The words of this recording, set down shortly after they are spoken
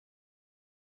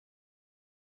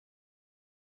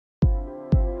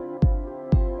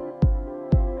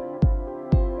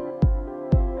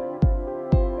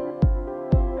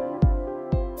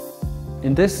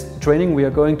In this training we are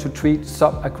going to treat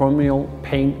subacromial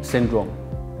pain syndrome.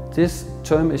 This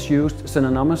term is used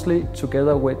synonymously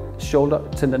together with shoulder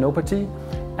tendinopathy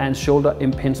and shoulder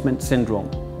impingement syndrome.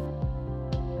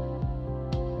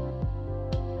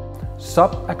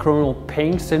 Subacromial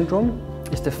pain syndrome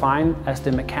is defined as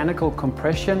the mechanical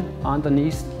compression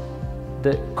underneath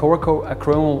the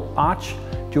coracoacromial arch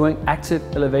during active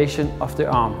elevation of the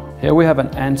arm. Here we have an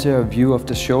anterior view of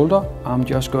the shoulder. I'm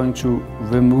just going to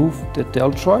remove the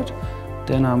deltoid.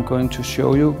 Then I'm going to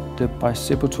show you the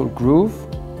bicipital groove,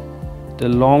 the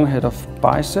long head of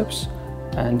biceps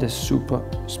and the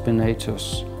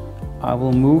supraspinatus. I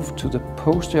will move to the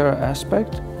posterior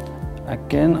aspect.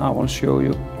 Again, I will show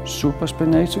you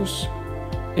supraspinatus,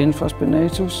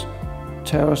 infraspinatus,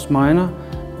 teres minor.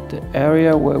 The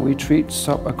area where we treat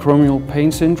subacromial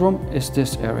pain syndrome is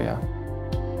this area.